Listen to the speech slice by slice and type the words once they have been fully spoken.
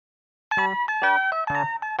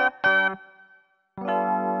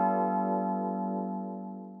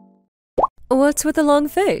What's with the long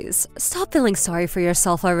face? Stop feeling sorry for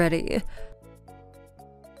yourself already.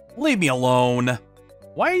 Leave me alone.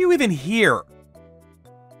 Why are you even here?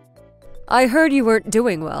 I heard you weren't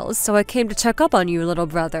doing well, so I came to check up on you, little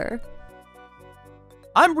brother.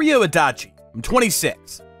 I'm Ryo Adachi. I'm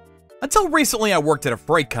 26. Until recently, I worked at a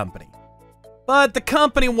freight company. But the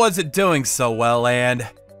company wasn't doing so well, and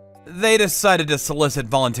they decided to solicit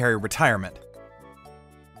voluntary retirement.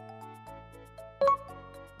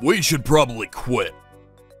 We should probably quit.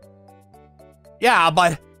 Yeah,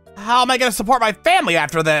 but how am I gonna support my family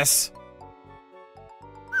after this?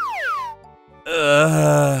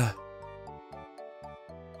 I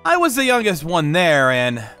was the youngest one there,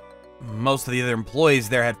 and most of the other employees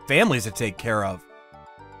there had families to take care of.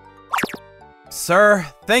 Sir,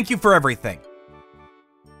 thank you for everything.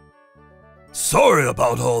 Sorry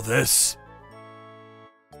about all this.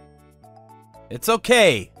 It's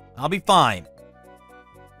okay. I'll be fine.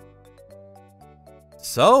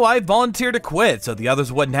 So I volunteered to quit so the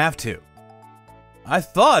others wouldn't have to. I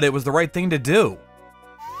thought it was the right thing to do.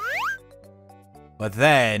 But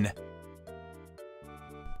then...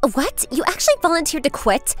 What? You actually volunteered to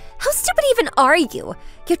quit? How stupid even are you?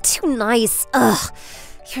 You're too nice. Ugh.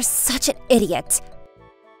 You're such an idiot.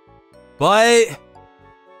 But...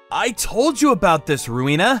 I told you about this,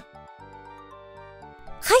 Ruina.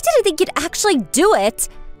 I didn't think you'd actually do it.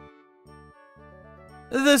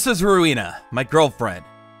 This is Ruina, my girlfriend.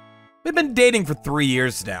 We've been dating for 3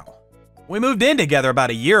 years now. We moved in together about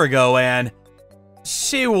a year ago, and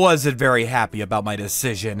she wasn't very happy about my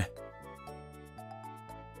decision.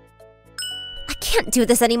 I can't do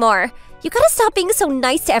this anymore. You gotta stop being so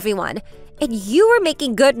nice to everyone. And you were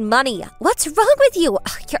making good money. What's wrong with you?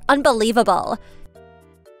 Ugh, you're unbelievable.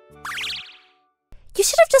 You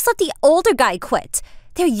should have just let the older guy quit.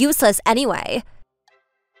 They're useless anyway.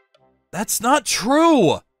 That's not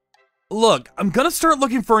true! Look, I'm gonna start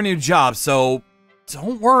looking for a new job, so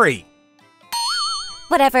don't worry.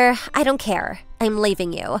 Whatever, I don't care. I'm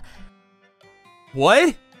leaving you.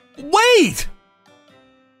 What? Wait!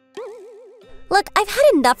 Look, I've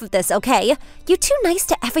had enough of this, okay? You're too nice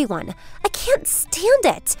to everyone. I can't stand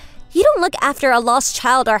it. You don't look after a lost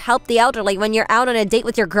child or help the elderly when you're out on a date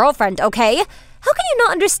with your girlfriend, okay? How can you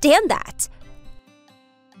not understand that?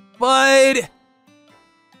 But...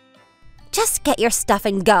 Just get your stuff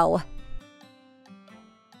and go.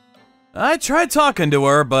 I tried talking to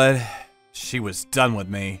her, but she was done with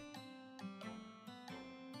me.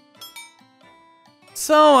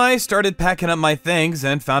 So I started packing up my things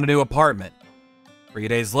and found a new apartment. 3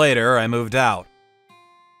 days later, I moved out.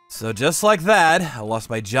 So just like that, I lost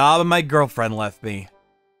my job and my girlfriend left me.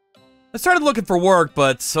 I started looking for work,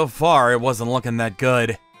 but so far it wasn't looking that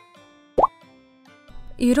good.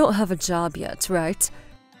 You don't have a job yet, right?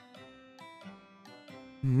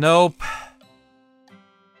 Nope.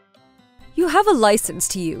 You have a license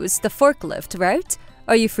to use the forklift, right?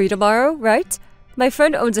 Are you free tomorrow, right? My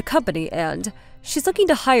friend owns a company and she's looking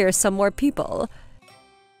to hire some more people.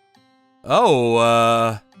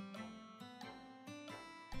 Oh,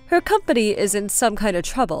 Her company is in some kind of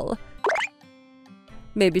trouble.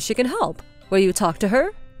 Maybe she can help. Will you talk to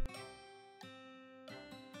her?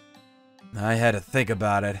 I had to think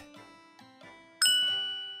about it.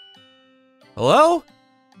 Hello?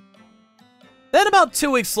 Then about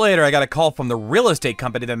 2 weeks later, I got a call from the real estate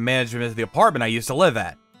company that managed the apartment I used to live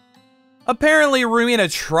at. Apparently,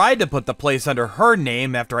 Ruina tried to put the place under her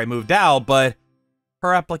name after I moved out, but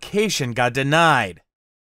her application got denied.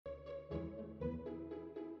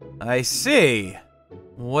 I see.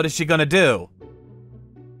 What is she gonna do?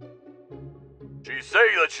 She's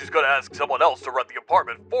saying that she's gonna ask someone else to rent the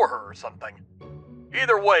apartment for her or something.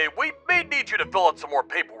 Either way, we may need you to fill out some more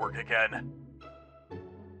paperwork again.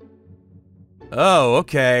 Oh,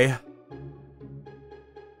 okay.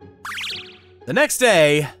 The next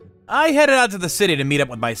day, I headed out to the city to meet up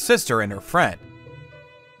with my sister and her friend.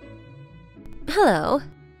 Hello.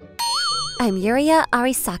 I'm Yuria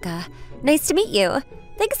Arisaka. Nice to meet you.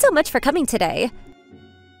 Thanks so much for coming today.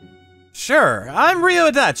 Sure, I'm Ryo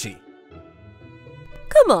Adachi.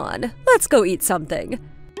 Come on, let's go eat something.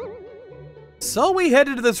 So we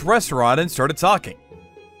headed to this restaurant and started talking.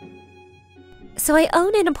 So I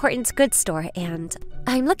own an important goods store and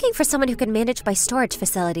I'm looking for someone who can manage my storage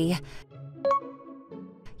facility.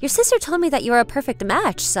 Your sister told me that you were a perfect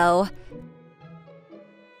match, so...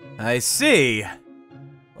 I see.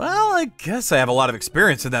 Well, I guess I have a lot of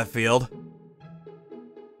experience in that field.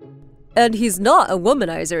 And he's not a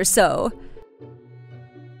womanizer, so...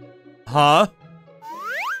 Huh?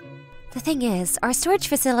 The thing is, our storage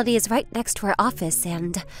facility is right next to our office,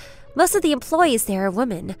 and most of the employees there are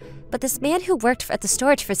women. But this man who worked at the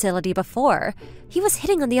storage facility before, he was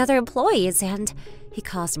hitting on the other employees, and he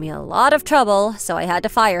caused me a lot of trouble, so I had to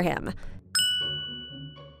fire him.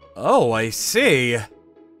 Oh, I see.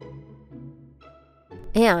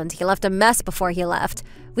 And he left a mess before he left.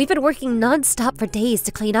 We've been working non-stop for days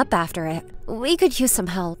to clean up after it. We could use some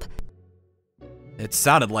help. It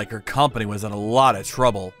sounded like her company was in a lot of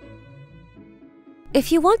trouble. If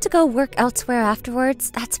you want to go work elsewhere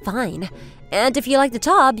afterwards, that's fine. And if you like the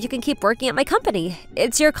job, you can keep working at my company.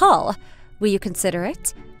 It's your call. Will you consider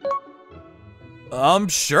it?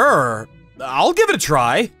 Sure. I'll give it a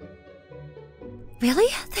try. Really?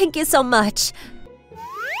 Thank you so much.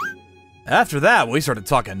 After that, we started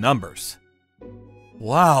talking numbers.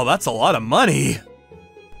 Wow, that's a lot of money.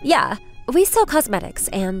 Yeah, we sell cosmetics,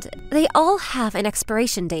 and they all have an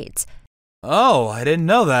expiration date. Oh, I didn't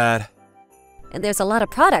know that. And there's a lot of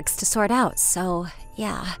products to sort out, so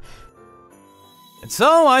yeah. And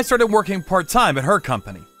so I started working part-time at her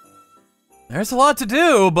company. There's a lot to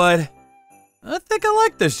do, but I think I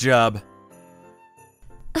like this job.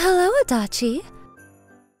 Hello, Adachi.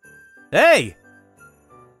 Hey!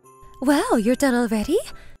 Wow, you're done already?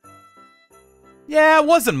 Yeah, it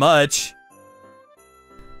wasn't much.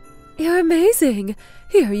 You're amazing.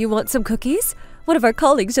 Here, you want some cookies? One of our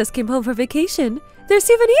colleagues just came home for vacation. They're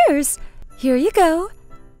souvenirs. Here you go.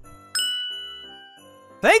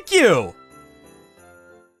 Thank you!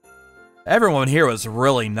 Everyone here was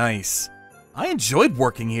really nice. I enjoyed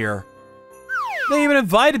working here. They even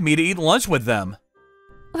invited me to eat lunch with them.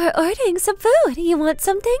 We're ordering some food. You want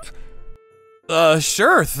something?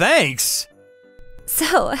 Sure, thanks.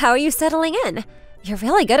 So, how are you settling in? You're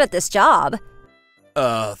really good at this job.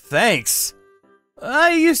 Thanks.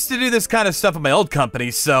 I used to do this kind of stuff at my old company,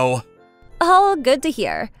 so... All good to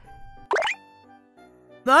hear.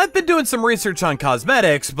 I've been doing some research on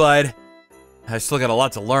cosmetics, but I still got a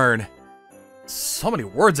lot to learn. So many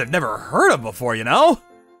words I've never heard of before, you know?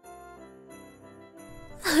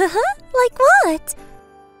 Like what?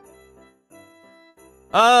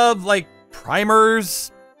 Like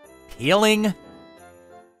primers, peeling.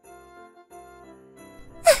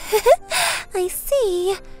 I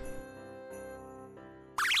see.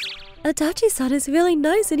 Adachi-san is really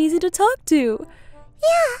nice and easy to talk to.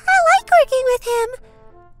 Yeah, I like working with him.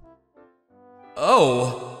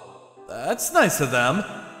 Oh, that's nice of them.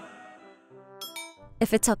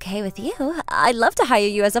 If it's okay with you, I'd love to hire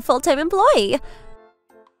you as a full-time employee.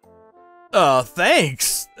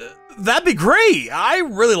 Thanks. That'd be great. I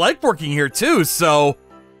really like working here too, so...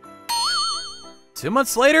 2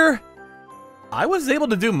 months later, I was able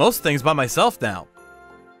to do most things by myself now.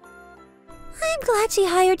 I'm glad she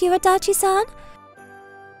hired you, Adachi-san.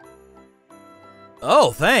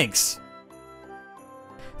 Oh, thanks.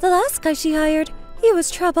 The last guy she hired, he was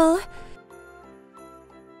trouble.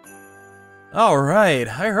 Alright,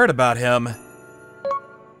 I heard about him.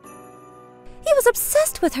 He was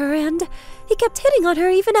obsessed with her and he kept hitting on her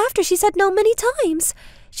even after she said no many times.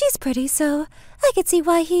 She's pretty, so I could see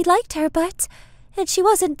why he liked her, but... And she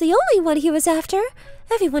wasn't the only one he was after.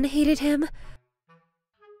 Everyone hated him.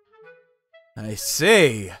 I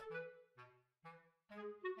see.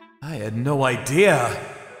 I had no idea.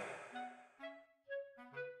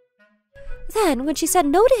 Then, when she said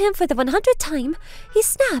no to him for the 100th time, he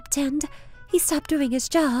snapped and he stopped doing his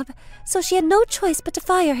job, so she had no choice but to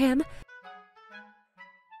fire him.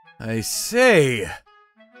 I see.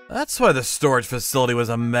 That's why the storage facility was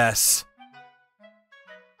a mess.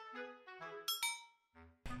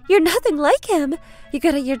 You're nothing like him. You're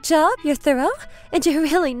good at your job, you're thorough, and you're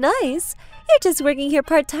really nice. You're just working here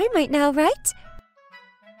part-time right now, right?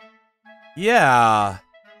 Yeah.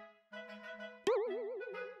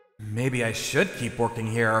 Maybe I should keep working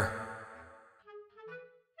here.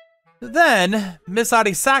 Then, Miss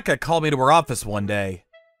Arisaka called me to her office one day.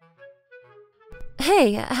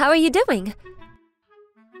 Hey, how are you doing?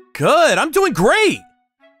 Good, I'm doing great!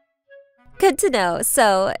 Good to know.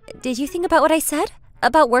 So, did you think about what I said?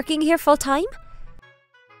 About working here full-time?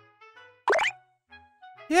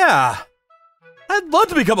 Yeah. I'd love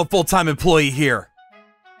to become a full-time employee here.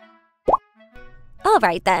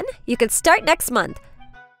 Alright then, you can start next month.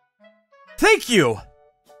 Thank you!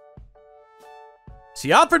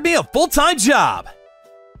 She offered me a full-time job.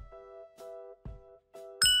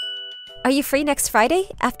 Are you free next Friday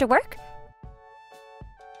after work?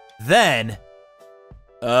 Then,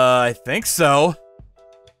 I think so.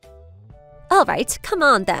 Alright, come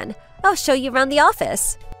on then. I'll show you around the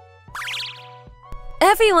office.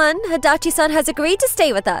 Everyone, Adachi-san has agreed to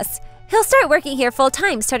stay with us. He'll start working here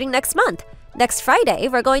full-time starting next month. Next Friday,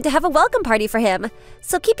 we're going to have a welcome party for him,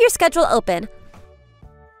 so keep your schedule open.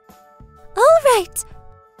 All right.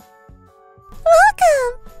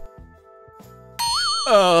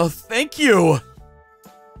 Welcome! Thank you!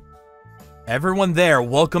 Everyone there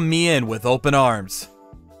welcomed me in with open arms.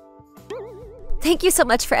 Thank you so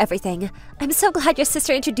much for everything. I'm so glad your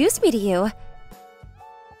sister introduced me to you.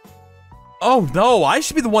 Oh no, I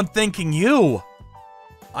should be the one thanking you.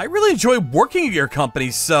 I really enjoy working at your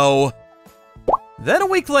company, so... Then a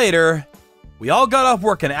week later, we all got off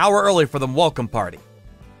work an hour early for the welcome party.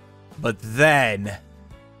 But then...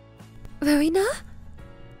 Ruina?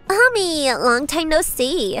 Ami, long time no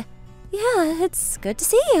see. Yeah, it's good to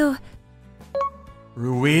see you.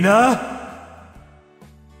 Ruina?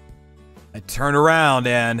 I turned around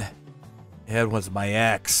and... it was my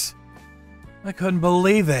ex. I couldn't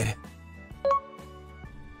believe it.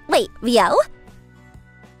 Wait, Ryo?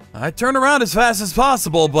 I turned around as fast as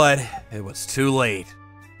possible, but it was too late.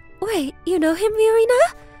 Wait, you know him,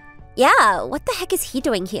 Ruina? Yeah, what the heck is he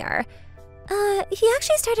doing here? He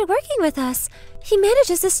actually started working with us. He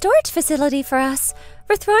manages a storage facility for us.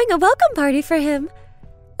 We're throwing a welcome party for him.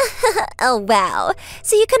 Oh, wow.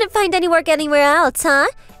 So you couldn't find any work anywhere else, huh?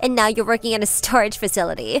 And now you're working at a storage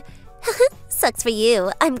facility. Sucks for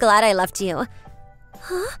you. I'm glad I left you.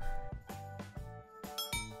 Huh?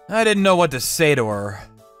 I didn't know what to say to her,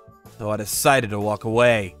 so I decided to walk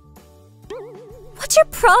away. What's your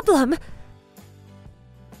problem?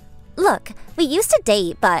 Look, we used to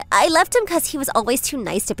date, but I left him because he was always too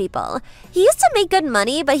nice to people. He used to make good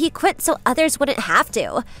money, but he quit so others wouldn't have to.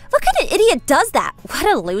 What kind of idiot does that? What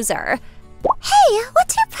a loser. Hey,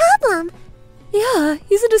 what's your problem? Yeah,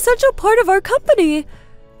 he's an essential part of our company.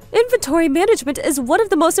 Inventory management is one of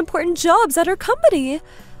the most important jobs at our company.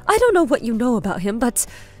 I don't know what you know about him, but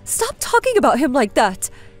stop talking about him like that.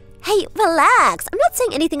 Hey, relax. I'm not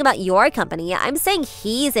saying anything about your company. I'm saying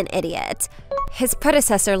he's an idiot. His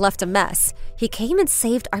predecessor left a mess. He came and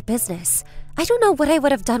saved our business. I don't know what I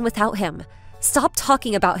would have done without him. Stop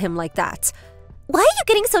talking about him like that. Why are you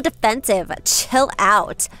getting so defensive? Chill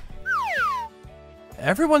out.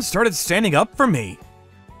 Everyone started standing up for me.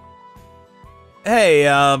 Hey,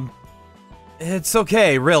 it's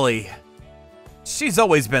okay, really. She's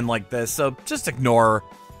always been like this, so just ignore her.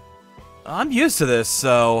 I'm used to this,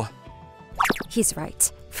 so... He's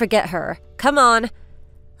right. Forget her. Come on.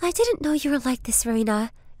 I didn't know you were like this,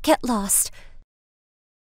 Ruina. Get lost.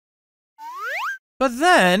 But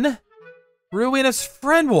then, Ruina's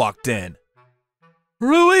friend walked in.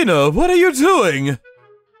 Ruina, what are you doing?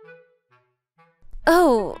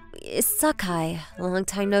 Oh, Sakai. Long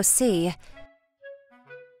time no see.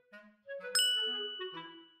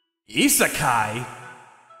 Isekai?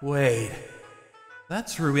 Wait,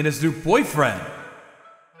 that's Ruina's new boyfriend.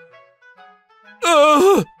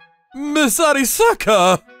 Miss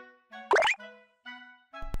Arisaka!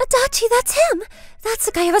 Adachi, that's him! That's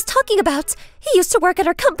the guy I was talking about. He used to work at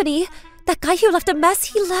our company. That guy who left a mess,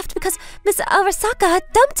 he left because Miss Arisaka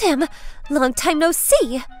dumped him. Long time no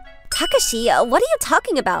see. Takashi, what are you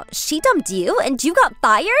talking about? She dumped you and you got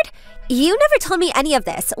fired? You never told me any of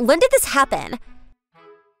this. When did this happen?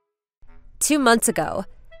 2 months ago.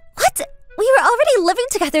 What? We were already living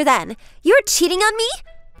together then. You were cheating on me?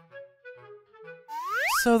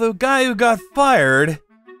 So the guy who got fired,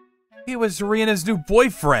 he was Ruina's new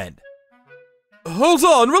boyfriend. Hold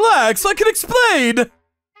on, relax, I can explain!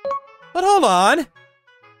 But hold on.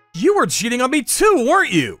 You were cheating on me too,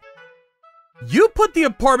 weren't you? You put the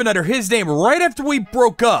apartment under his name right after we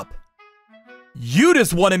broke up. You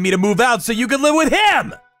just wanted me to move out so you could live with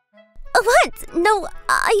him! What? No,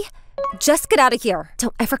 Just get out of here.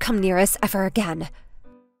 Don't ever come near us ever again.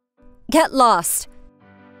 Get lost.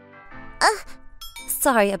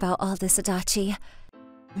 Sorry about all this, Adachi.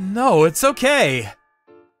 No, it's okay.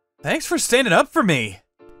 Thanks for standing up for me.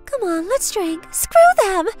 Come on, let's drink. Screw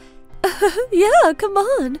them! Yeah, come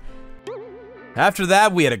on. After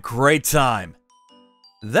that, we had a great time.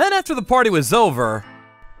 Then after the party was over...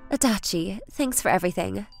 Adachi, thanks for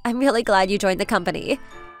everything. I'm really glad you joined the company.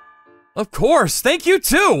 Of course, thank you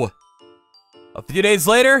too! A few days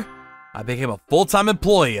later, I became a full-time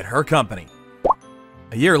employee at her company.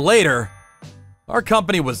 A year later, our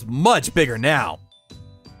company was much bigger now.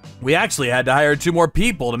 We actually had to hire 2 more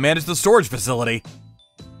people to manage the storage facility.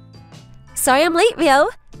 Sorry I'm late, Ryo.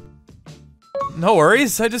 No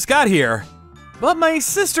worries, I just got here. But my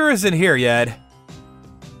sister isn't here yet.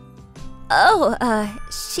 Oh,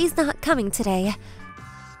 she's not coming today.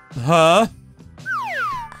 Huh?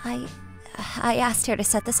 I asked her to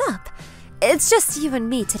set this up. It's just you and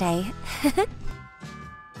me today.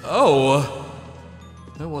 Oh,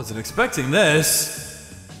 I wasn't expecting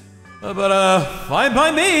this. But fine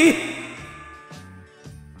by me.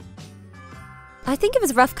 I think it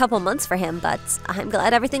was a rough couple months for him, but I'm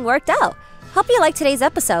glad everything worked out. Hope you liked today's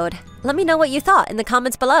episode. Let me know what you thought in the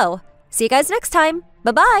comments below. See you guys next time.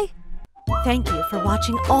 Bye-bye. Thank you for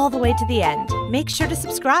watching all the way to the end. Make sure to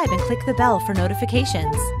subscribe and click the bell for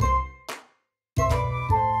notifications.